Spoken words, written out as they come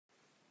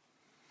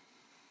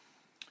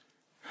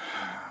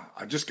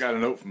I just got a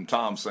note from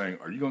Tom saying,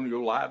 are you going to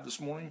go live this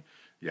morning?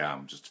 Yeah,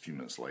 I'm just a few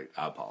minutes late.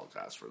 I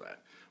apologize for that.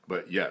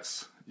 But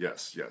yes.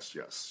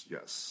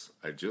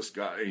 I just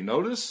got a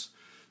notice.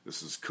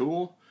 This is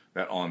cool.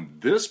 That on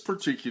this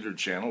particular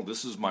channel,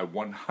 this is my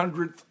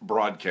 100th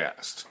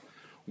broadcast.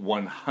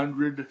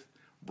 100th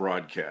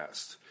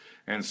broadcast.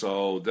 And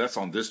so that's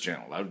on this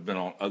channel. I've been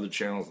on other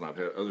channels, and I've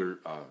had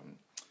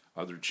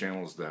other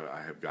channels that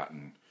I have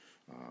gotten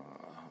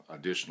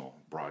additional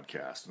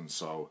broadcasts. And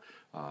so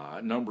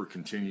number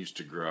continues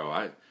to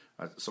grow.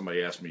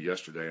 Somebody asked me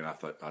yesterday, and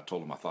I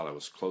told them I thought I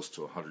was close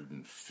to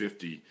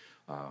 150.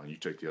 You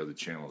take the other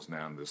channels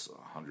now, and this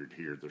 100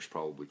 here, there's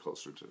probably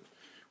closer to,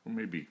 we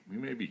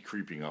may be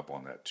creeping up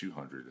on that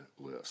 200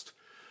 list.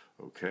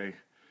 Okay,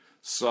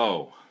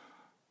 so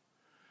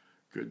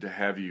good to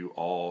have you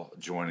all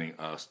joining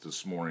us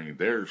this morning.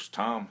 There's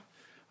Tom.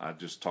 I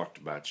just talked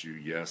about you.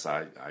 Yes,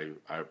 I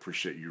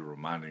appreciate you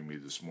reminding me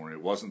this morning.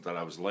 It wasn't that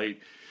I was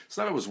late. It's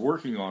that I was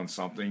working on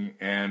something,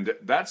 and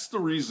that's the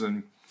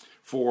reason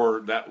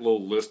for that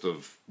little list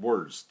of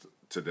words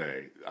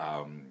today.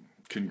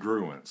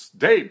 Congruence.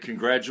 Dave,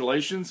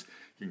 congratulations.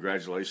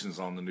 Congratulations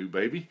on the new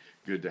baby.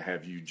 Good to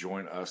have you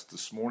join us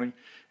this morning.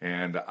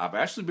 And I've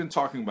actually been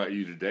talking about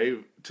you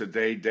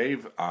today,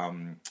 Dave,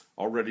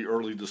 already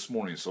early this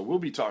morning. So we'll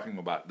be talking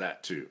about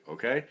that too,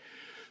 okay?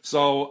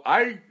 So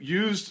I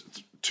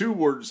used two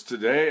words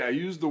today. I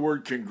used the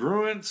word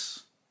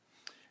congruence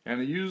and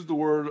I used the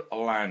word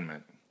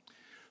alignment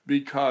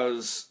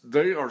because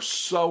they are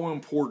so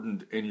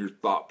important in your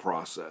thought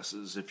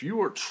processes. If you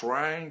are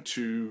trying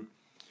to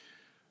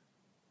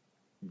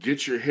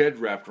get your head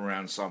wrapped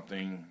around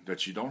something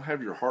that you don't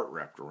have your heart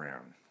wrapped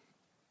around,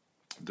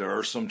 there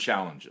are some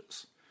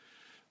challenges.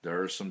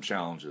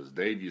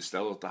 Dave, you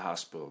still at the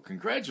hospital.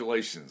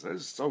 Congratulations.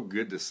 It's so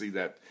good to see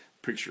that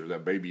picture of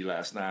that baby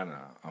last night.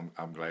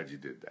 I'm glad you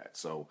did that.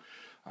 So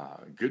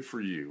good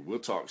for you. We'll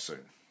talk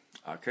soon.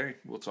 Okay,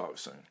 we'll talk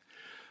soon.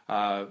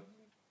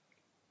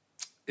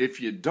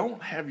 If you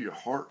don't have your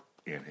heart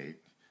in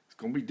it, it's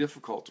going to be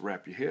difficult to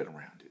wrap your head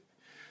around it.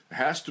 There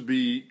has to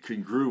be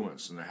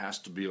congruence and there has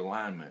to be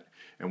alignment.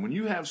 And when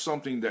you have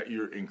something that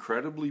you're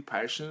incredibly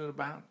passionate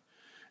about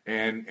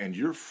and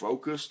you're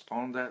focused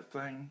on that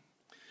thing,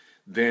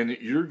 then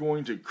you're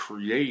going to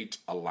create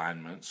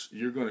alignments.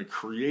 You're going to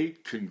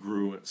create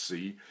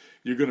congruency.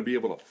 You're going to be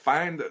able to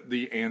find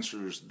the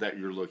answers that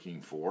you're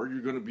looking for.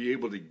 You're going to be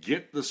able to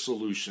get the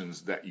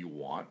solutions that you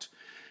want.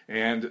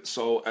 And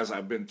so as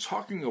I've been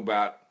talking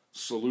about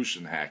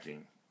solution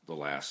hacking the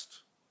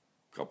last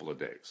couple of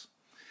days,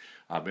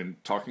 I've been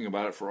talking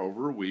about it for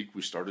over a week.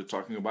 We started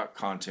talking about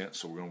content,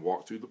 so we're going to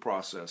walk through the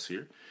process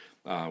here.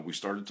 We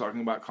started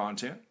talking about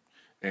content,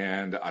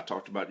 and I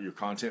talked about your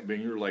content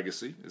being your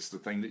legacy. It's the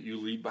thing that you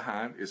leave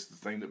behind. It's the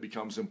thing that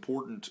becomes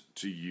important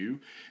to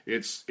you.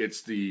 It's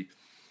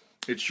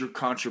your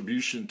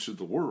contribution to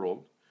the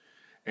world.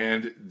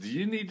 And do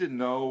you need to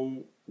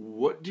know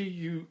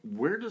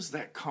where does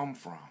that come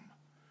from?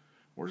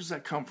 Where does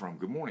that come from?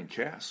 Good morning,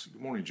 Cass.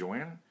 Good morning,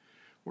 Joanna.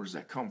 Where does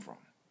that come from?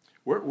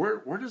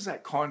 Where does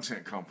that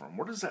content come from?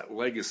 Where does that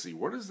legacy?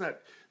 Where does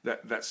that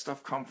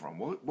stuff come from?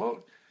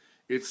 Well,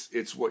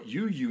 it's what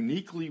you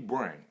uniquely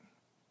bring.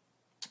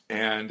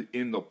 And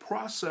in the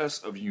process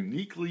of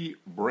uniquely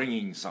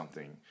bringing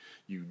something,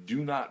 you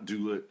do not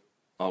do it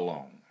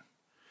alone.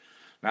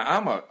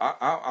 Now,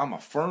 I'm a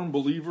firm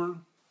believer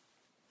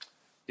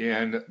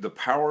in the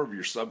power of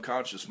your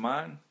subconscious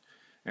mind.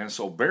 And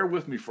so bear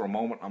with me for a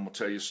moment. I'm going to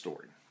tell you a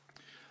story.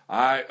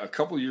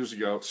 Several years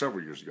ago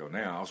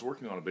now, I was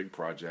working on a big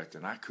project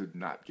and I could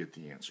not get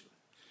the answer.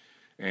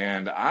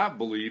 And I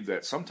believe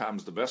that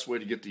sometimes the best way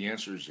to get the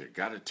answer is you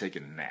got to take a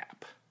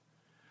nap,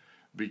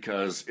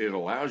 because it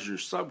allows your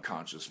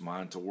subconscious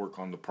mind to work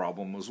on the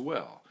problem as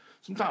well.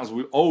 Sometimes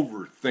we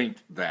overthink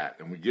that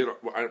and we get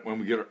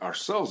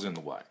ourselves in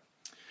the way.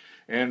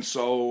 And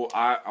so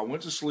I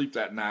went to sleep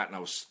that night and I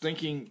was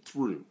thinking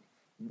through,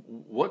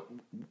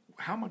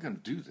 how am I going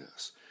to do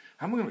this?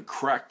 How am I going to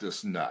crack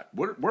this nut?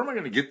 Where am I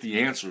going to get the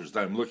answers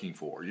that I'm looking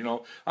for? You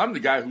know, I'm the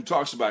guy who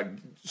talks about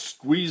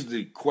squeeze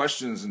the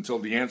questions until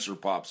the answer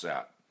pops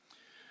out.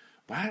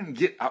 But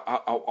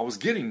I was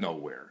getting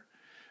nowhere.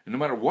 And no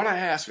matter what I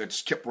asked, I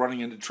just kept running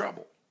into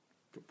trouble,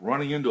 kept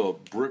running into a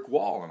brick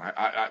wall. And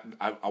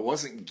I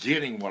wasn't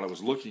getting what I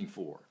was looking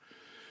for,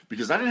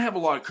 because I didn't have a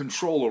lot of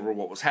control over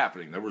what was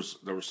happening. There was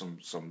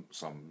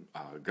some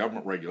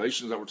government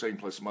regulations that were taking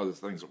place, some other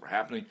things that were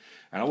happening,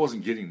 and I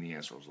wasn't getting the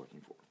answer I was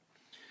looking for.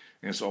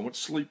 And so I went to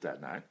sleep that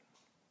night,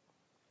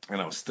 and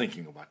I was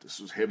thinking about this.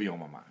 It was heavy on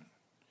my mind.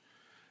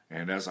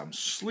 And as I'm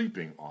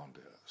sleeping on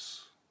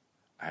this,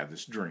 I have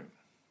this dream.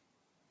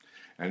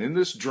 And in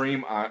this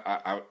dream, we're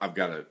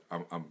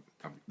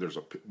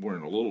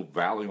in a little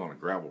valley on a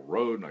gravel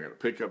road, and I got a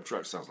pickup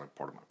truck. Sounds like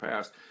part of my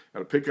past.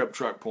 Got a pickup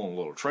truck pulling a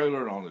little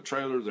trailer, and on the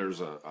trailer there's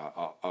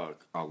a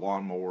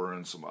lawnmower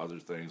and some other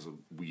things, a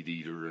weed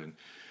eater,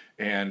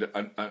 and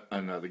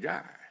another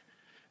guy.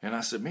 And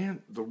I said,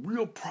 man,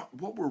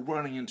 what we're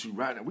running into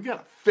right now, we got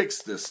to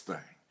fix this thing.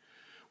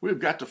 We've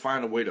got to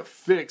find a way to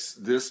fix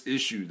this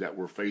issue that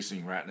we're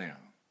facing right now.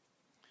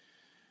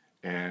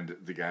 And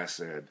the guy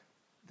said,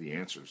 the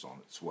answer's on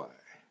its way.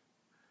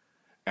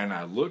 And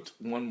I looked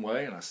one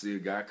way, and I see a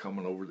guy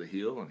coming over the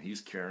hill, and he's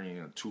carrying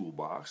a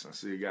toolbox. And I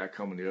see a guy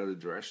coming the other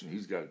direction.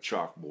 He's got a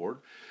chalkboard.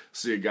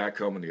 See a guy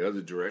coming the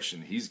other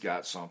direction. He's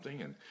got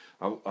something. And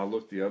I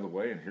look the other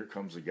way, and here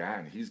comes a guy,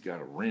 and he's got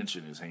a wrench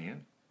in his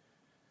hand.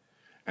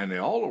 And they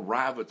all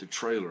arrive at the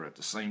trailer at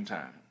the same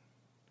time.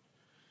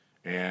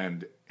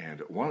 And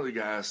one of the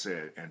guys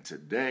said, and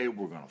today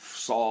we're going to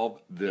solve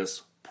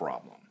this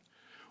problem.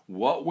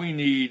 What we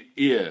need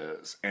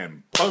is,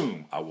 and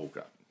boom, I woke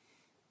up.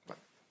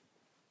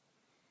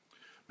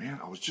 Man,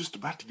 I was just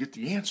about to get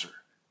the answer.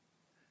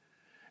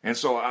 And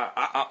so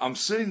I'm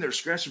sitting there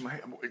scratching my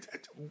head.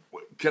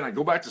 Can I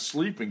go back to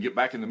sleep and get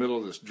back in the middle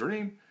of this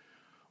dream?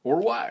 Or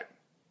what?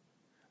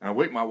 And I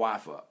wake my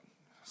wife up.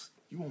 I said,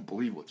 you won't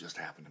believe what just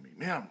happened to me.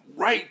 Man, I'm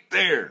right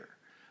there.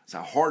 That's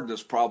how hard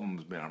this problem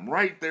has been. I'm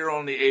right there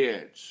on the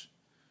edge.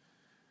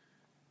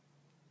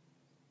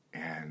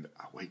 And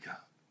I wake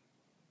up.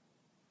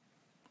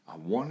 I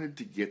wanted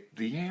to get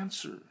the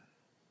answer.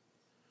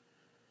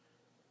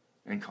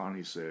 And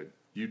Connie said,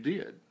 you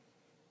did.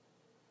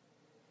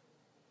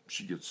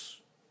 She gets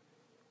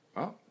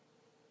up,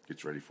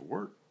 gets ready for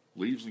work,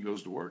 leaves and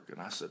goes to work, and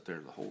I sit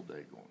there the whole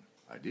day going,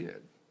 I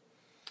did.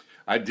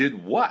 I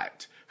did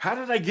what? How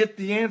did I get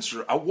the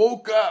answer? I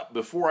woke up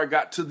before I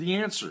got to the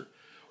answer.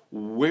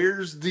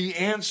 Where's the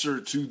answer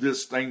to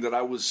this thing that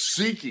I was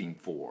seeking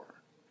for?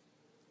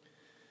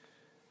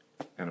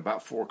 And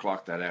about 4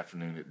 o'clock that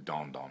afternoon, it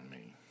dawned on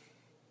me.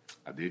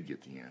 I did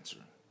get the answer.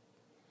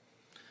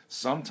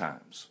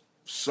 Sometimes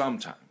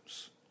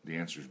the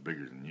answer is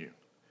bigger than you.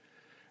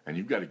 And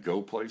you've got to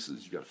go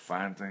places, you've got to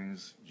find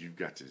things, you've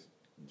got to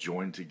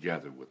join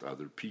together with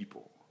other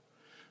people.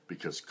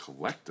 Because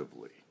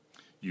collectively,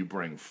 you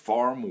bring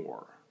far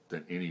more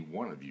than any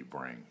one of you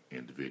bring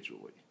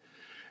individually.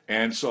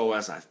 And so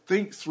as I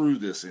think through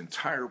this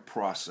entire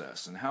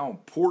process and how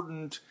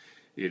important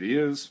it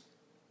is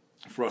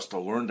for us to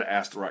learn to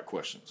ask the right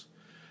questions,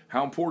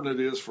 how important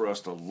it is for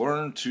us to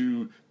learn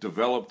to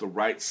develop the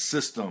right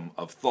system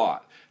of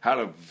thought, how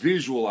to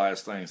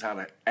visualize things, how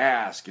to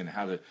ask, and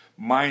how to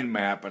mind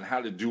map, and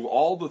how to do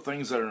all the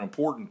things that are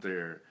important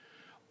there.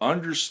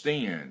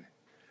 Understand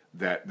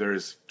that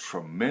there's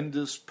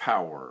tremendous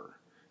power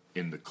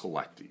in the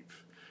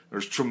collective.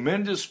 There's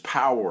tremendous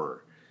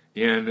power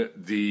in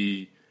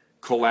the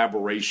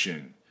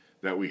collaboration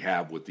that we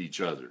have with each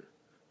other.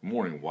 Good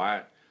morning,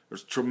 Wyatt.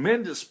 There's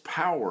tremendous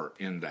power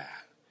in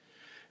that.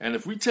 And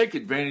if we take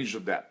advantage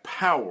of that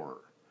power,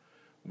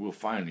 we'll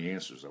find the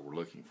answers that we're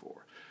looking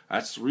for.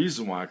 That's the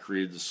reason why I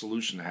created the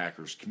Solution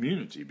Hackers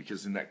community,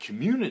 because in that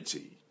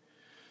community,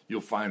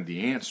 you'll find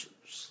the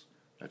answers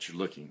that you're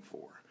looking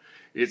for.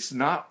 It's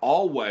not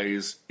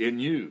always in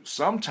you.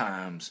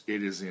 Sometimes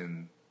it is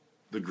in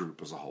the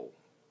group as a whole.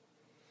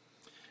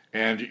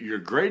 And your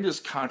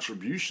greatest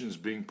contribution is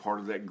being part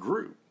of that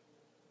group.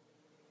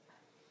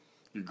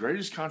 Your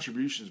greatest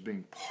contribution is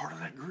being part of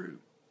that group.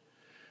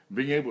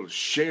 Being able to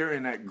share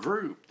in that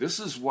group. This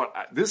is what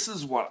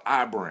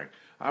I bring.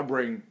 I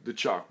bring the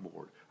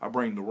chalkboard. I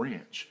bring the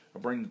wrench. I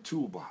bring the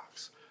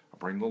toolbox. I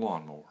bring the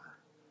lawnmower.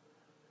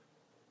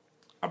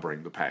 I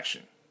bring the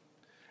passion.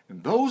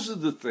 And those are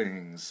the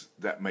things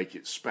that make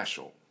it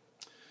special.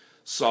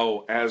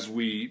 So as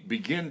we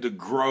begin to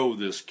grow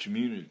this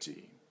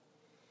community,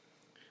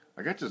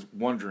 I got to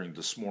wondering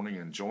this morning,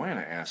 and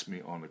Joanna asked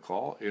me on the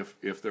call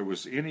if there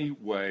was any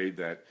way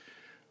that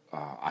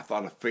I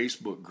thought a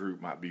Facebook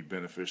group might be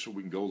beneficial.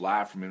 We can go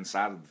live from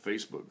inside of the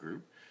Facebook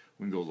group.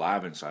 We can go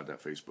live inside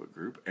that Facebook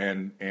group,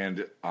 and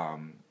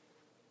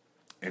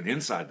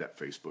inside that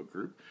Facebook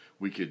group,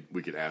 we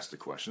could ask the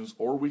questions,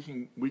 or we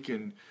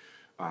could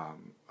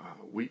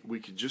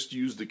just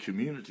use the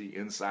community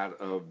inside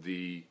of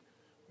the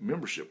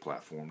membership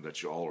platform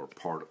that you all are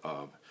part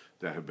of,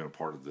 that have been a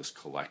part of this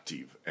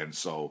collective. And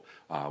so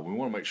we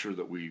want to make sure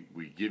that we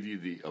give you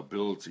the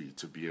ability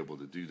to be able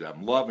to do that.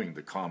 I'm loving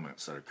the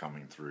comments that are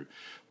coming through,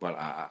 but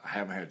I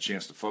haven't had a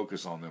chance to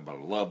focus on them, but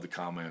I love the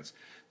comments.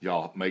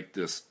 Y'all make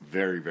this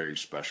very, very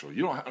special.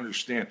 You don't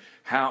understand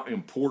how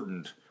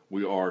important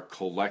we are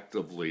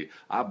collectively.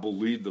 I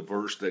believe the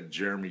verse that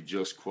Jeremy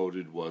just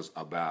quoted was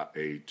about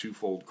a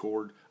twofold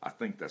cord. I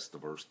think that's the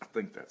verse. I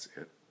think that's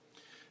it.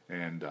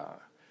 And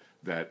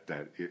that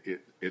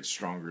it's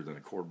stronger than a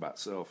cord by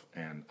itself.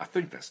 And I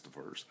think that's the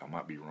verse. I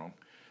might be wrong.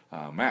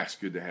 Max,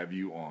 good to have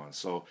you on.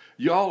 So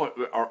y'all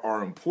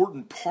are an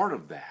important part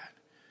of that.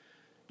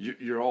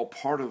 You're all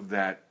part of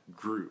that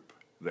group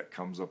that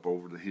comes up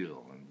over the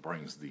hill and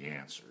brings the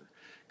answer.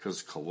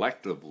 Because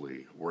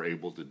collectively, we're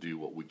able to do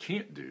what we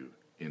can't do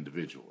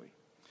individually.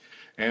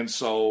 And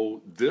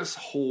so this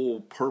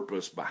whole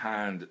purpose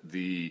behind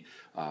the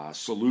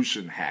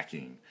solution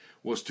hacking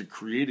was to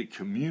create a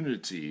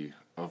community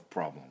of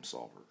problem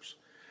solvers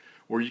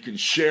where you can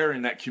share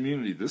in that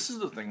community. This is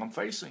the thing I'm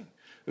facing.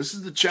 This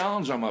is the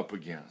challenge I'm up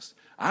against.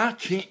 I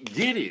can't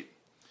get it.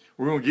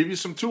 We're going to give you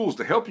some tools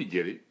to help you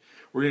get it.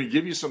 We're going to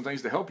give you some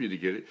things to help you to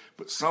get it.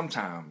 But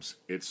sometimes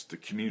it's the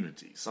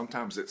community.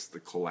 Sometimes it's the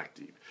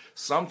collective.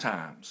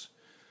 Sometimes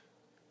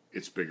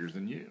it's bigger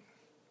than you.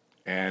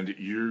 And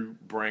you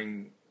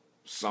bring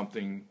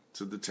something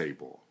to the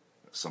table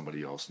that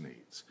somebody else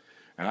needs.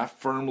 And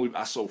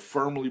I so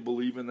firmly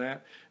believe in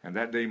that. And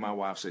that day my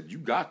wife said, "You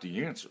got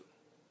the answer."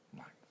 I'm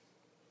like,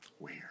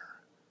 where?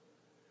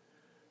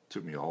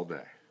 Took me all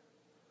day.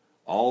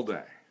 All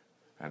day.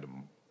 I had to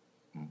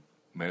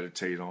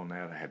meditate on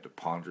that. I had to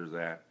ponder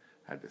that.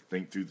 I had to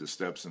think through the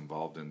steps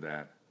involved in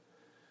that.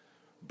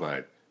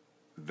 But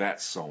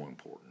that's so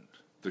important.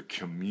 The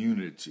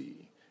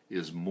community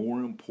is more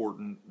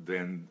important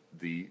than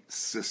the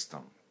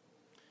system.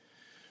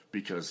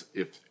 Because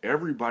if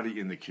everybody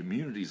in the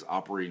community is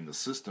operating the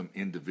system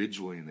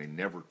individually and they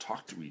never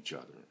talk to each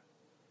other,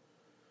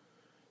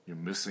 you're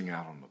missing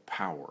out on the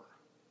power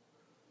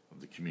of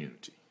the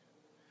community.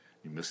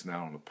 You're missing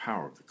out on the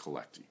power of the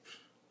collective.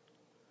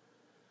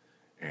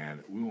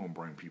 And we want to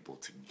bring people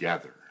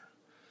together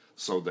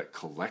so that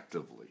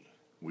collectively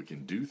we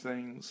can do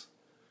things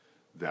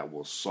that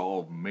will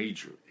solve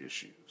major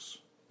issues,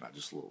 not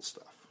just little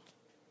stuff.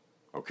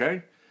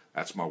 Okay?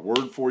 That's my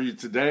word for you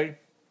today.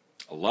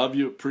 I love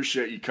you.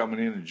 Appreciate you coming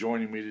in and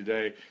joining me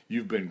today.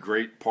 You've been a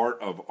great part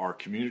of our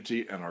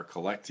community and our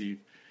collective.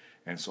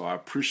 And so I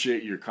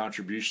appreciate your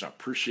contribution. I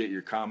appreciate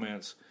your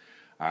comments.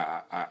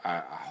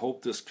 I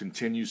hope this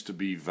continues to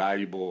be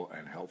valuable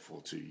and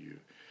helpful to you.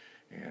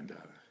 And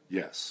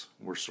yes,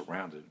 we're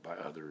surrounded by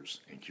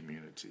others in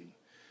community.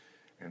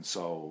 And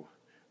so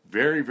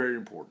very, very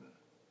important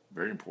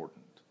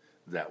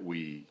that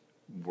we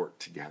work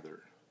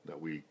together,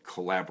 that we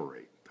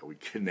collaborate, that we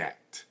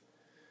connect,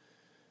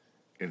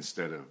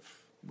 instead of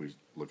we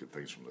look at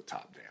things from the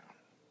top down.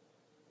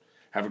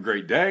 Have a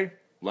great day.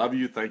 Love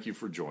you. Thank you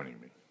for joining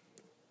me.